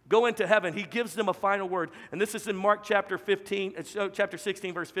go into heaven. He gives them a final word. And this is in Mark chapter 16,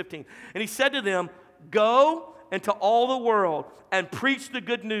 verse 15. And he said to them, go into all the world and preach the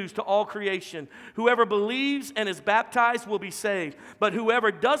good news to all creation. Whoever believes and is baptized will be saved, but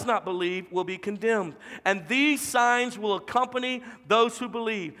whoever does not believe will be condemned. And these signs will accompany those who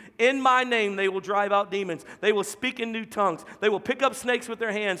believe. In my name they will drive out demons. They will speak in new tongues. They will pick up snakes with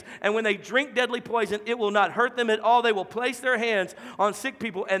their hands. And when they drink deadly poison, it will not hurt them at all. They will place their hands on sick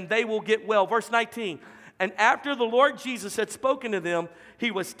people and they will get well. Verse 19. And after the Lord Jesus had spoken to them,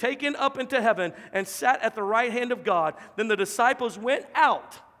 he was taken up into heaven and sat at the right hand of God. Then the disciples went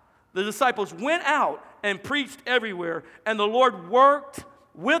out. The disciples went out and preached everywhere. And the Lord worked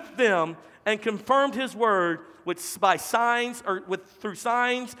with them and confirmed his word through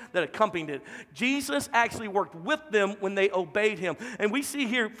signs that accompanied it. Jesus actually worked with them when they obeyed him. And we see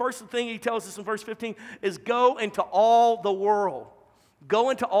here, first thing he tells us in verse 15 is go into all the world.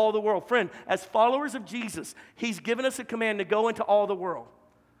 Go into all the world. Friend, as followers of Jesus, he's given us a command to go into all the world.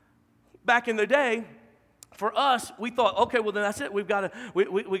 Back in the day, for us, we thought, okay, well, then that's it. We got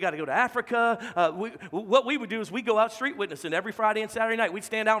to go to Africa. What we would do is we go out street witnessing every Friday and Saturday night. We'd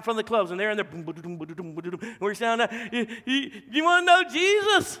stand out in front of the clubs, and they're in there. We're standing there. You want to know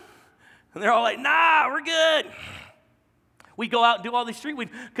Jesus? And they're all like, nah, we're good. We go out and do all these street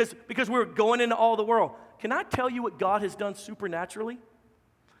witnesses because we were going into all the world. Can I tell you what God has done supernaturally?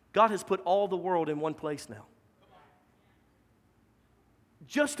 God has put all the world in one place now.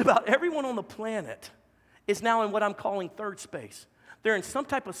 Just about everyone on the planet is now in what I'm calling third space. They're in some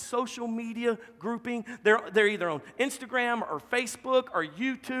type of social media grouping. They're either on Instagram or Facebook or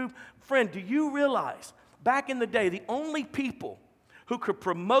YouTube. Friend, do you realize back in the day, the only people who could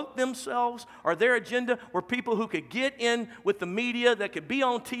promote themselves or their agenda were people who could get in with the media, that could be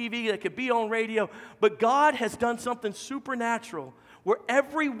on TV, that could be on radio. But God has done something supernatural where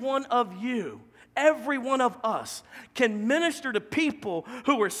every one of you, every one of us can minister to people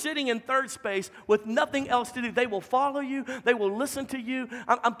who are sitting in third space with nothing else to do. They will follow you. They will listen to you.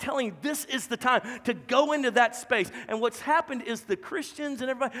 I'm telling you, this is the time to go into that space. And what's happened is the Christians and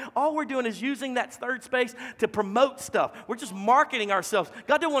everybody, all we're doing is using that third space to promote stuff. We're just marketing ourselves.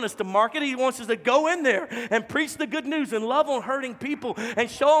 God didn't want us to market. He wants us to go in there and preach the good news and love on hurting people and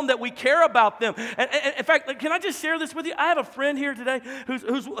show them that we care about them. And in fact, can I just share this with you? I have a friend here today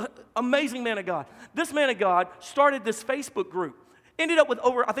who's an amazing man of God. This man of God started this Facebook group. Ended up with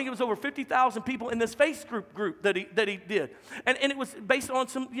over 50,000 people in this Facebook group that he did. And it was based on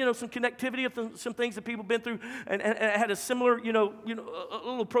some connectivity of some things that people have been through and it had a similar, a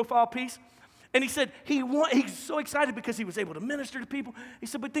little profile piece. And he said he's so excited because he was able to minister to people. He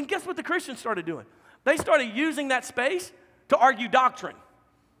said, but then guess what the Christians started doing? They started using that space to argue doctrine.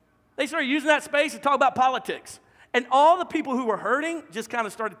 They started using that space to talk about politics. And all the people who were hurting just kind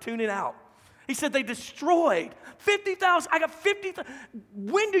of started tuning out. He said they destroyed 50,000. I got 50,000.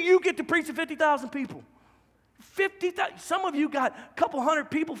 When do you get to preach to 50,000 people? 50,000. Some of you got a couple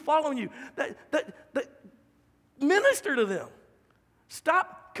hundred people following you. That minister to them.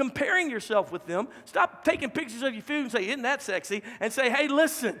 Stop comparing yourself with them. Stop taking pictures of your food and say, isn't that sexy? And say, hey,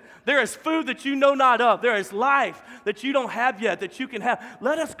 listen, there is food that you know not of. There is life that you don't have yet that you can have.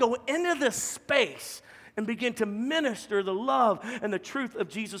 Let us go into this space and begin to minister the love and the truth of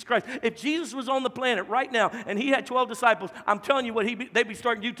Jesus Christ. If Jesus was on the planet right now and he had 12 disciples, I'm telling you they'd be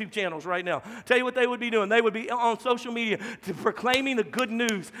starting YouTube channels right now. Tell you what they would be doing. They would be on social media proclaiming the good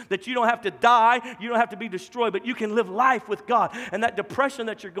news that you don't have to die, you don't have to be destroyed, but you can live life with God. And that depression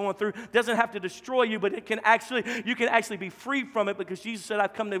that you're going through doesn't have to destroy you, but you can actually be free from it because Jesus said,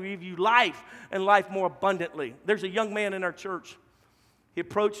 I've come to give you life and life more abundantly. There's a young man in our church. He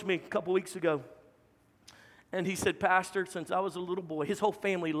approached me a couple weeks ago. And he said, Pastor, since I was a little boy, his whole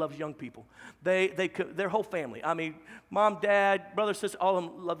family loves young people. Their whole family. I mean, mom, dad, brother, sister, all of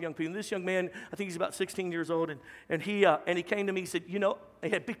them love young people. And this young man, I think he's about 16 years old, and he came to me, he said, he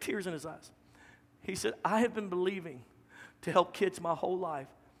had big tears in his eyes. He said, I have been believing to help kids my whole life,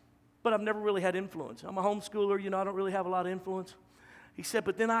 but I've never really had influence. I'm a homeschooler, I don't really have a lot of influence. He said,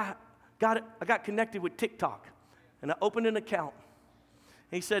 but then I got connected with TikTok, and I opened an account.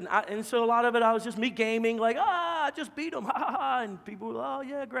 He said, and so a lot of it, I was just me gaming, like, I just beat him, ha, ha, ha. And people were, oh,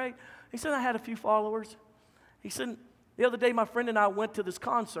 yeah, great. He said, I had a few followers. He said, the other day, my friend and I went to this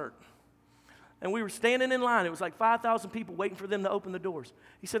concert. And we were standing in line. It was like 5,000 people waiting for them to open the doors.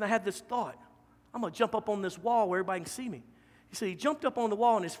 He said, I had this thought. I'm going to jump up on this wall where everybody can see me. He said he jumped up on the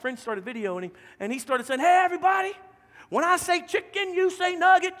wall, and his friend started videoing him. And he started saying, hey, everybody, when I say chicken, you say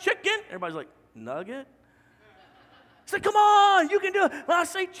nugget, chicken. Everybody's like, nugget? He said, come on, you can do it. When I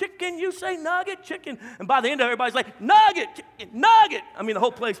say chicken, you say nugget, chicken. And by the end of it, everybody's like, nugget, chicken, nugget. I mean, the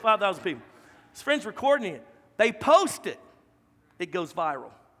whole place, 5,000 people. His friend's recording it. They post it. It goes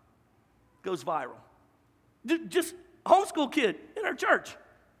viral. Goes viral. Just homeschool kid in our church.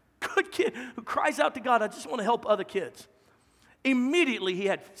 Good kid who cries out to God, I just want to help other kids. Immediately, he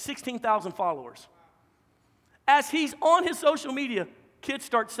had 16,000 followers. As he's on his social media, kids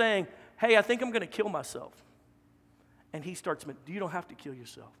start saying, hey, I think I'm going to kill myself. And he starts, you don't have to kill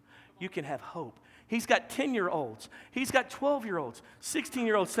yourself. You can have hope. He's got 10-year-olds. He's got 12-year-olds,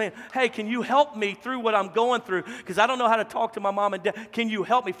 16-year-olds saying, hey, can you help me through what I'm going through? Because I don't know how to talk to my mom and dad. Can you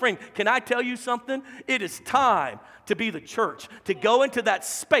help me? Friend, can I tell you something? It is time to be the church, to go into that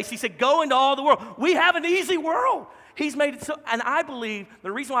space. He said, go into all the world. We have an easy world. He's made it so, and I believe,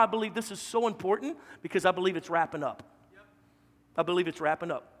 the reason why I believe this is so important, because I believe it's wrapping up. I believe it's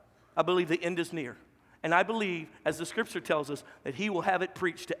wrapping up. I believe the end is near. And I believe, as the scripture tells us, that he will have it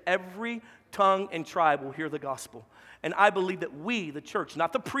preached to every tongue and tribe will hear the gospel. And I believe that we, the church,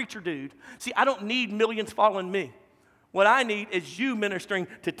 not the preacher dude. See, I don't need millions following me. What I need is you ministering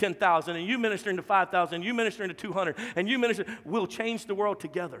to 10,000, and you ministering to 5,000, and you ministering to 200, and you ministering. We'll change the world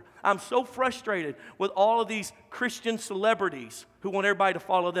together. I'm so frustrated with all of these Christian celebrities who want everybody to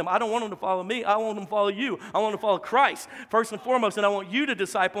follow them. I don't want them to follow me. I want them to follow you. I want them to follow Christ first and foremost, and I want you to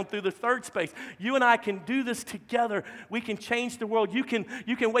disciple them through the third space. You and I can do this together. We can change the world. You can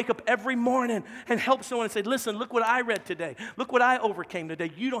wake up every morning and help someone and say, listen, look what I read today. Look what I overcame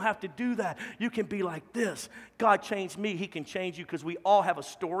today. You don't have to do that. You can be like this. God changed me. He can change you, because we all have a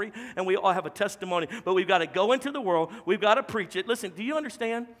story and we all have a testimony, but we've got to go into the world. We've got to preach it. Listen, do you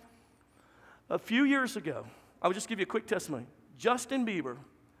understand? A few years ago, I will just give you a quick testimony. Justin Bieber,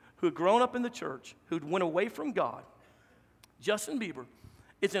 who had grown up in the church, who went away from God, Justin Bieber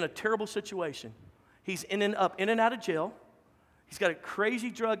is in a terrible situation. He's in and out of jail. He's got a crazy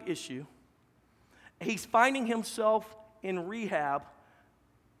drug issue. He's finding himself in rehab,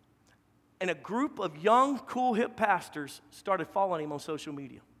 and a group of young, cool, hip pastors started following him on social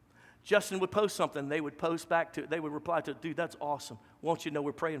media. Justin would post something. They would post back to it. They would reply to it, dude, that's awesome. Want you to know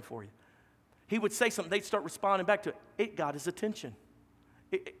we're praying for you. He would say something. They'd start responding back to it. It got his attention.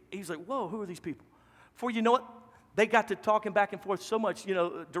 He's like, whoa, who are these people? Before you know it, they got to talking back and forth so much,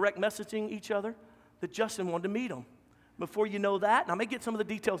 direct messaging each other, that Justin wanted to meet him. Before you know that, and I may get some of the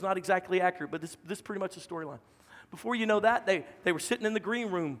details not exactly accurate, but this is pretty much the storyline. Before you know that, they were sitting in the green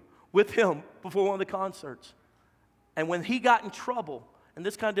room with him before one of the concerts. And when he got in trouble and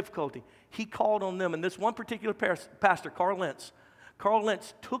this kind of difficulty, he called on them. And this one particular pastor, Carl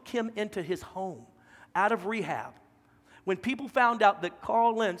Lentz took him into his home out of rehab. When people found out that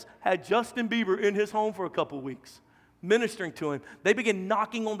Carl Lentz had Justin Bieber in his home for a couple of weeks, ministering to him, they began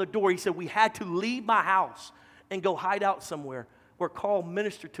knocking on the door. He said, we had to leave my house and go hide out somewhere where Carl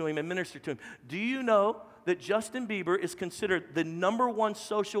ministered to him and ministered to him. Do you know that Justin Bieber is considered the #1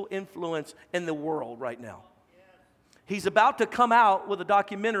 social influence in the world right now? He's about to come out with a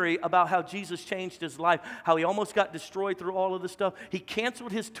documentary about how Jesus changed his life, how he almost got destroyed through all of this stuff. He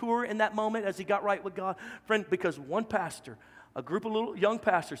canceled his tour in that moment as he got right with God. Friend, because one pastor, a group of little young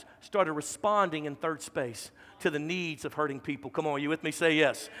pastors, started responding in third space to the needs of hurting people. Come on, you with me? Say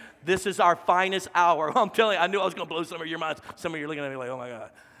yes. This is our finest hour. I'm telling you, I knew I was going to blow some of your minds. Some of you are looking at me like, oh my God.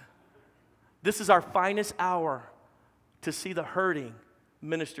 This is our finest hour to see the hurting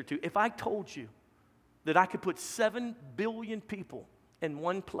ministered to. If I told you that I could put 7 billion people in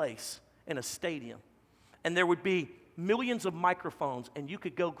one place in a stadium, and there would be millions of microphones, and you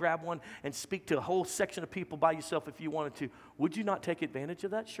could go grab one and speak to a whole section of people by yourself if you wanted to, would you not take advantage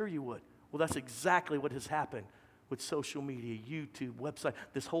of that? Sure you would. Well, that's exactly what has happened with social media, YouTube, website,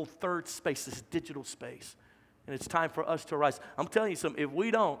 this whole third space, this digital space. And it's time for us to rise. I'm telling you something, if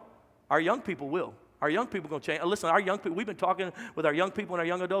we don't, our young people will. Our young people are going to change. Listen, our young people, we've been talking with our young people and our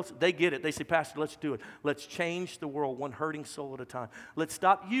young adults. They get it. They say, Pastor, let's do it. Let's change the world one hurting soul at a time. Let's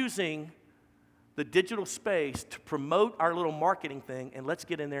stop using the digital space to promote our little marketing thing, and let's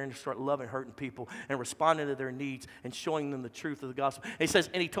get in there and start loving hurting people and responding to their needs and showing them the truth of the gospel. And he says,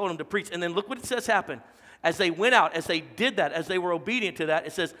 and he told them to preach. And then look what it says happened. As they went out, as they did that, as they were obedient to that,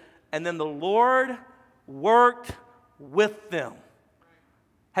 it says, and then the Lord worked with them.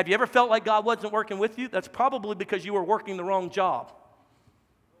 Have you ever felt like God wasn't working with you? That's probably because you were working the wrong job.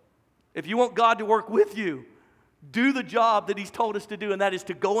 If you want God to work with you, do the job that He's told us to do, and that is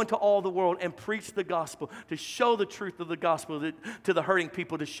to go into all the world and preach the gospel, to show the truth of the gospel to the hurting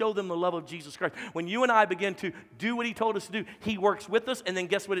people, to show them the love of Jesus Christ. When you and I begin to do what He told us to do, He works with us, and then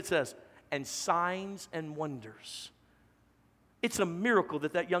guess what it says? And signs and wonders. It's a miracle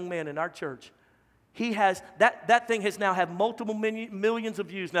that young man in our church, he has, that thing has now had multiple millions of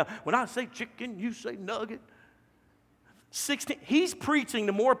views. Now, when I say chicken, you say nugget. 16, he's preaching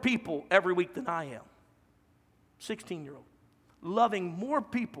to more people every week than I am. 16-year-old, loving more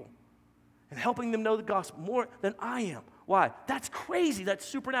people and helping them know the gospel more than I am. Why? That's crazy. That's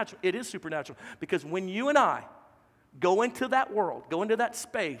supernatural. It is supernatural because when you and I go into that world, go into that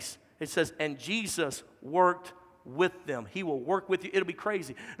space, it says, and Jesus worked with them. He will work with you. It'll be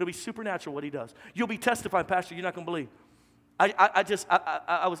crazy. It'll be supernatural what He does. You'll be testifying, Pastor, you're not going to believe.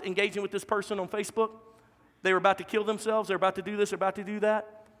 I was engaging with this person on Facebook. They were about to kill themselves. They're about to do this. They're about to do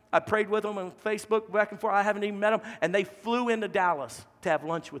that. I prayed with them on Facebook back and forth. I haven't even met them. And they flew into Dallas to have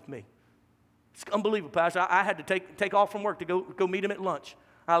lunch with me. It's unbelievable, Pastor. I had to take off from work to go meet them at lunch.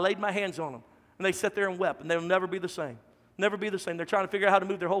 I laid my hands on them. And they sat there and wept. And they'll never be the same. Never be the same. They're trying to figure out how to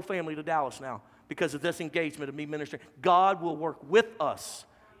move their whole family to Dallas now because of this engagement of me ministering. God will work with us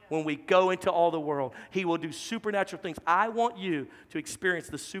when we go into all the world. He will do supernatural things. I want you to experience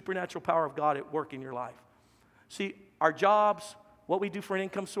the supernatural power of God at work in your life. See, our jobs, what we do for an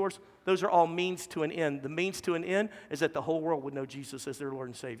income source, those are all means to an end. The means to an end is that the whole world would know Jesus as their Lord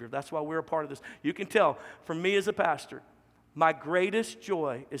and Savior. That's why we're a part of this. You can tell, for me as a pastor, my greatest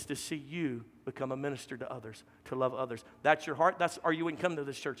joy is to see you become a minister to others, to love others. That's your heart, or you wouldn't come to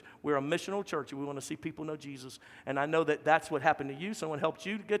this church. We're a missional church, and we want to see people know Jesus. And I know that that's what happened to you. Someone helped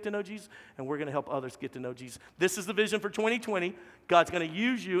you get to know Jesus, and we're going to help others get to know Jesus. This is the vision for 2020. God's going to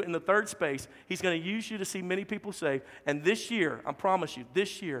use you in the third space. He's going to use you to see many people saved. And this year, I promise you,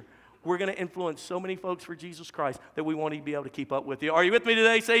 this year, we're going to influence so many folks for Jesus Christ that we won't even be able to keep up with you. Are you with me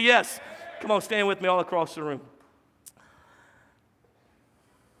today? Say yes. Come on, stand with me all across the room.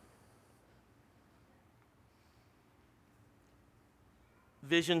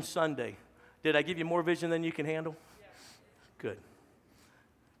 Vision Sunday. Did I give you more vision than you can handle? Yes. Good.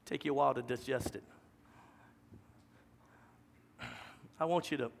 Take you a while to digest it. I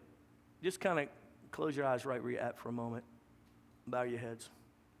want you to just kind of close your eyes right where you're at for a moment. Bow your heads.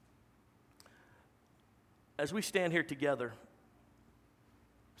 As we stand here together,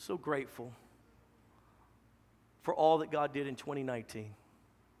 so grateful for all that God did in 2019.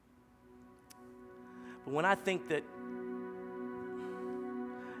 But when I think that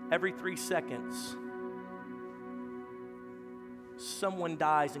every 3 seconds, someone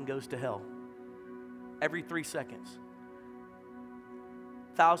dies and goes to hell. Every 3 seconds.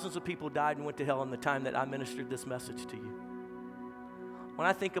 Thousands of people died and went to hell in the time that I ministered this message to you. When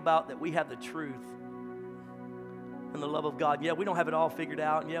I think about that we have the truth and the love of God, yeah, we don't have it all figured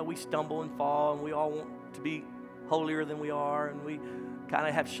out, and yeah, we stumble and fall, and we all want to be holier than we are, and we kind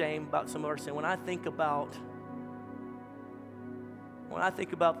of have shame about some of our sin. When I think about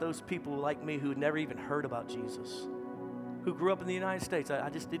those people like me who had never even heard about Jesus, who grew up in the United States, I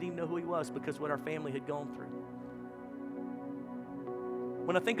just didn't even know who He was because of what our family had gone through.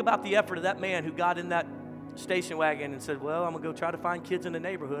 When I think about the effort of that man who got in that station wagon and said, well, I'm going to go try to find kids in the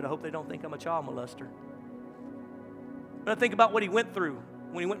neighborhood. I hope they don't think I'm a child molester. When I think about what he went through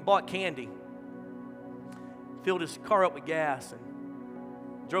when he went and bought candy, filled his car up with gas and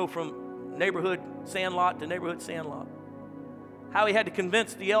drove from neighborhood sandlot to neighborhood sandlot. How he had to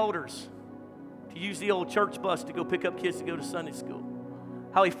convince the elders to use the old church bus to go pick up kids to go to Sunday school.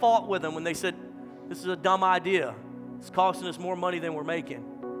 How he fought with them when they said, this is a dumb idea. It's costing us more money than we're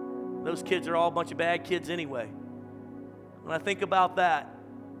making. Those kids are all a bunch of bad kids anyway. When I think about that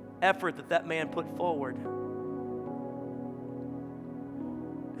effort that man put forward,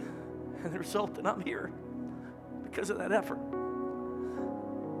 and the result that I'm here because of that effort.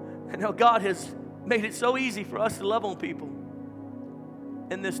 And now God has made it so easy for us to love on people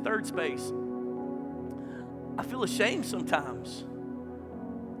in this third space. I feel ashamed sometimes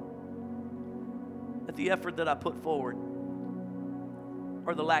at the effort that I put forward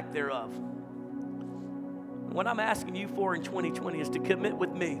or the lack thereof. What I'm asking you for in 2020 is to commit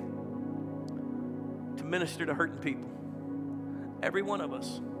with me to minister to hurting people. Every one of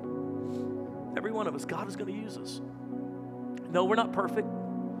us. Every one of us. God is going to use us. No, we're not perfect.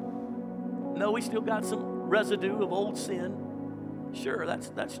 No, we still got some residue of old sin. Sure,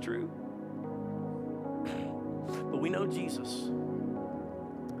 that's true. But we know Jesus.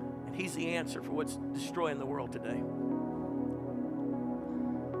 And He's the answer for what's destroying the world today.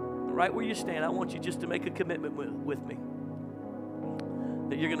 right where you stand, I want you just to make a commitment with me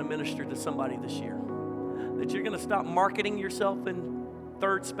that you're going to minister to somebody this year, that you're going to stop marketing yourself in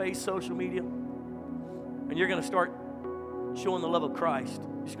third space social media, and you're going to start showing the love of Christ.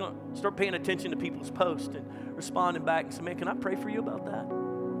 You're just going to start paying attention to people's posts and responding back and say, man, can I pray for you about that?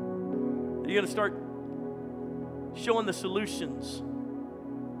 You're going to start showing the solutions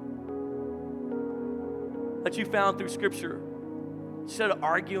that you found through Scripture instead of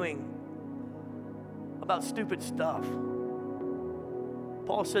arguing about stupid stuff.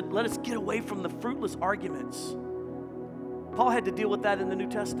 Paul said, let us get away from the fruitless arguments. Paul had to deal with that in the New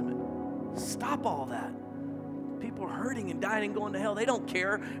Testament. Stop all that. People are hurting and dying and going to hell. They don't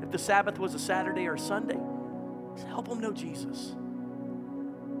care if the Sabbath was a Saturday or a Sunday. Just help them know Jesus.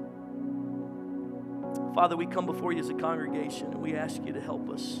 Father, we come before you as a congregation and we ask you to help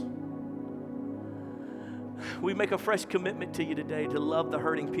us. We make a fresh commitment to you today to love the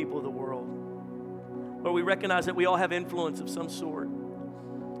hurting people of the world. Lord, we recognize that we all have influence of some sort.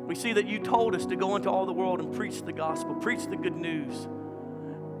 We see that you told us to go into all the world and preach the gospel, preach the good news.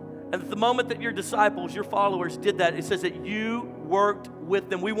 And at the moment that your disciples, your followers did that, it says that you worked with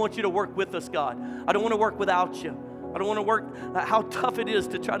them. We want you to work with us, God. I don't want to work without you. I don't want to work how tough it is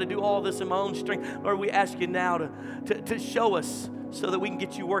to try to do all this in my own strength. Lord, we ask you now to show us so that we can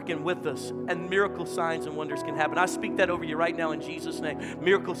get you working with us and miracle signs and wonders can happen. I speak that over you right now in Jesus' name.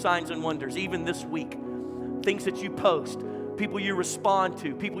 Miracle signs and wonders, even this week. Things that you post, people you respond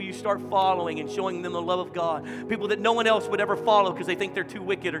to, people you start following and showing them the love of God, people that no one else would ever follow because they think they're too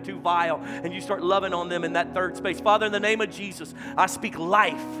wicked or too vile, and you start loving on them in that third space. Father, in the name of Jesus, I speak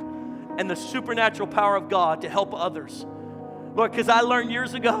life and the supernatural power of God to help others. Lord, because I learned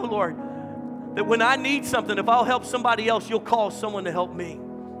years ago, Lord, that when I need something, if I'll help somebody else, you'll call someone to help me.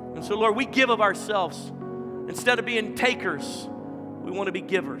 And so, Lord, we give of ourselves. Instead of being takers, we want to be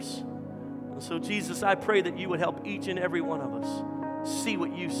givers. And so, Jesus, I pray that you would help each and every one of us see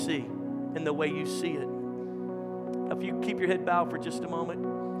what you see in the way you see it. If you keep your head bowed for just a moment.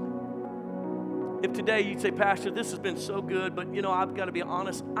 If today you'd say, Pastor, this has been so good, but you know, I've got to be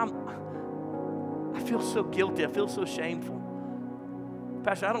honest, I feel so guilty. I feel so shameful.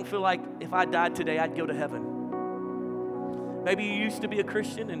 Pastor, I don't feel like if I died today, I'd go to heaven. Maybe you used to be a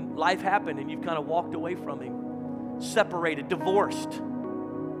Christian and life happened and you've kind of walked away from him, separated, divorced.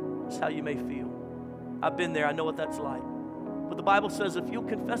 That's how you may feel. I've been there. I know what that's like. But the Bible says if you'll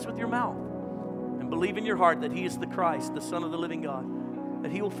confess with your mouth and believe in your heart that he is the Christ, the Son of the living God,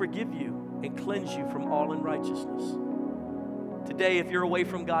 that he will forgive you and cleanse you from all unrighteousness. Today, if you're away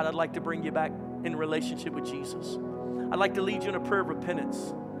from God, I'd like to bring you back in relationship with Jesus. I'd like to lead you in a prayer of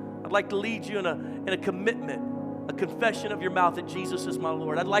repentance. I'd like to lead you in a commitment, a confession of your mouth that Jesus is my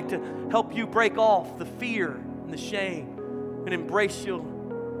Lord. I'd like to help you break off the fear and the shame and embrace your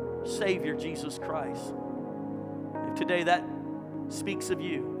Savior, Jesus Christ. If today that speaks of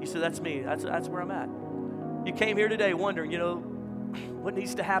you, you say, that's me, that's where I'm at. You came here today wondering, you know, what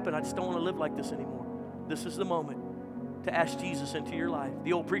needs to happen? I just don't want to live like this anymore. This is the moment to ask Jesus into your life.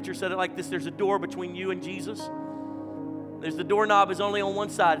 The old preacher said it like this: there's a door between you and Jesus. There's the doorknob is only on one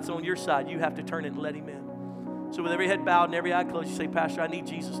side. It's on your side. You have to turn it and let him in. So with every head bowed and every eye closed, you say, Pastor, I need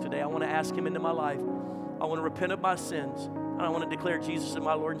Jesus today. I want to ask him into my life. I want to repent of my sins. And I want to declare Jesus as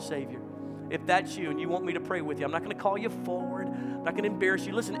my Lord and Savior. If that's you and you want me to pray with you, I'm not going to call you forward. I'm not going to embarrass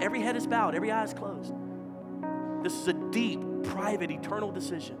you. Listen, every head is bowed. Every eye is closed. This is a deep, private, eternal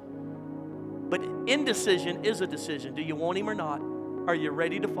decision. But indecision is a decision. Do you want him or not? Are you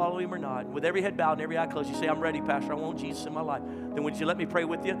ready to follow him or not? With every head bowed and every eye closed, you say, I'm ready, Pastor. I want Jesus in my life. Then would you let me pray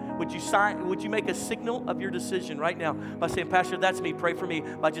with you? Would you make a signal of your decision right now by saying, Pastor, that's me. Pray for me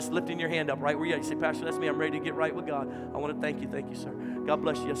by just lifting your hand up right where you're at. You say, Pastor, that's me. I'm ready to get right with God. I want to thank you. Thank you, sir. God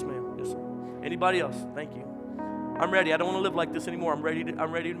bless you. Yes, ma'am. Yes, sir. Anybody else? Thank you. I'm ready. I don't want to live like this anymore. I'm ready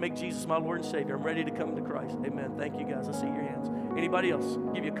to make Jesus my Lord and Savior. I'm ready to come to Christ. Amen. Thank you, guys. I see your hands. Anybody else?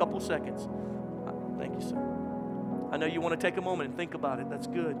 I'll give you a couple seconds. Thank you, sir. I know you want to take a moment and think about it. That's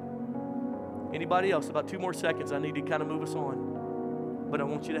good. Anybody else? About 2 more seconds. I need to kind of move us on. But I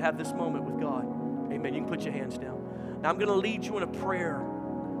want you to have this moment with God. Amen. You can put your hands down. Now I'm going to lead you in a prayer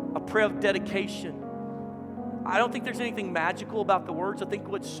of dedication. I don't think there's anything magical about the words. I think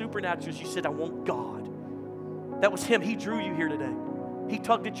what's supernatural is you said, I want God. That was him. He drew you here today. He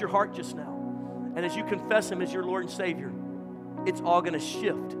tugged at your heart just now. And as you confess him as your Lord and Savior, it's all going to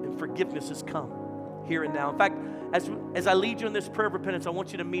shift and forgiveness has come here and now. In fact, as I lead you in this prayer of repentance, I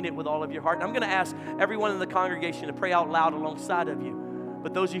want you to mean it with all of your heart. And I'm going to ask everyone in the congregation to pray out loud alongside of you.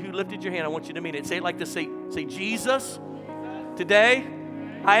 But those of you who lifted your hand, I want you to mean it. Say it like this. Say, Jesus, today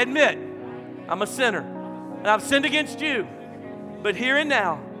I admit I'm a sinner and I've sinned against you. But here and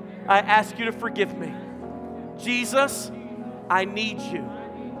now, I ask you to forgive me. Jesus, I need you.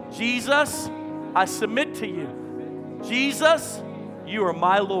 Jesus, I submit to you. Jesus, you are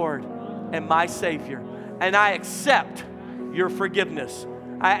my Lord and my Savior, and I accept your forgiveness.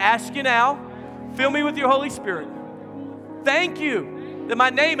 I ask you now, fill me with your Holy Spirit. Thank you that my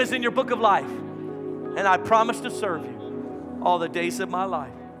name is in your book of life, and I promise to serve you all the days of my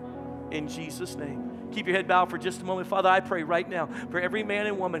life. In Jesus' name. Keep your head bowed for just a moment. Father, I pray right now for every man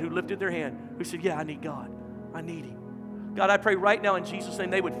and woman who lifted their hand, who said, yeah, I need God. I need Him. God, I pray right now in Jesus' name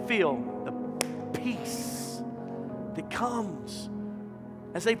they would feel the peace that comes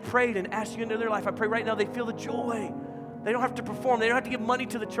as they prayed and asked you into their life. I pray right now they feel the joy. They don't have to perform. They don't have to give money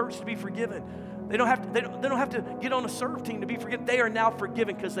to the church to be forgiven. They don't have to get on a serve team to be forgiven. They are now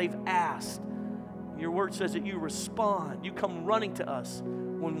forgiven because they've asked. Your word says that you respond. You come running to us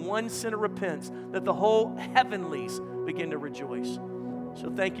when one sinner repents, that the whole heavenlies begin to rejoice.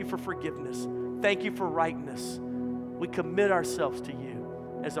 So thank you for forgiveness. Thank you for rightness. We commit ourselves to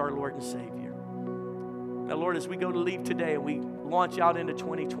you as our Lord and Savior. Now, Lord, as we go to leave today and we launch out into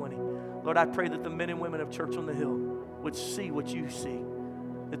 2020, Lord, I pray that the men and women of Church on the Hill would see what you see,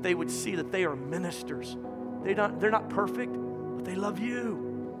 that they would see that they are ministers. They're not perfect, but they love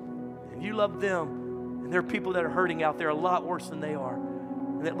you, and you love them. And there are people that are hurting out there a lot worse than they are.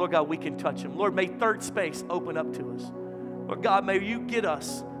 And that, Lord God, we can touch them. Lord, may Third Space open up to us. Lord God, may you get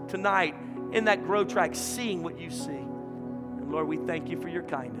us tonight in that grow track seeing what you see. And Lord, we thank you for your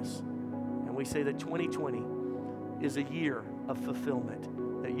kindness. And we say that 2020 is a year of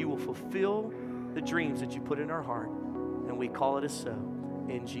fulfillment, that you will fulfill the dreams that you put in our heart. And we call it as so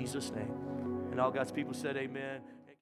in Jesus' name. And all God's people said amen.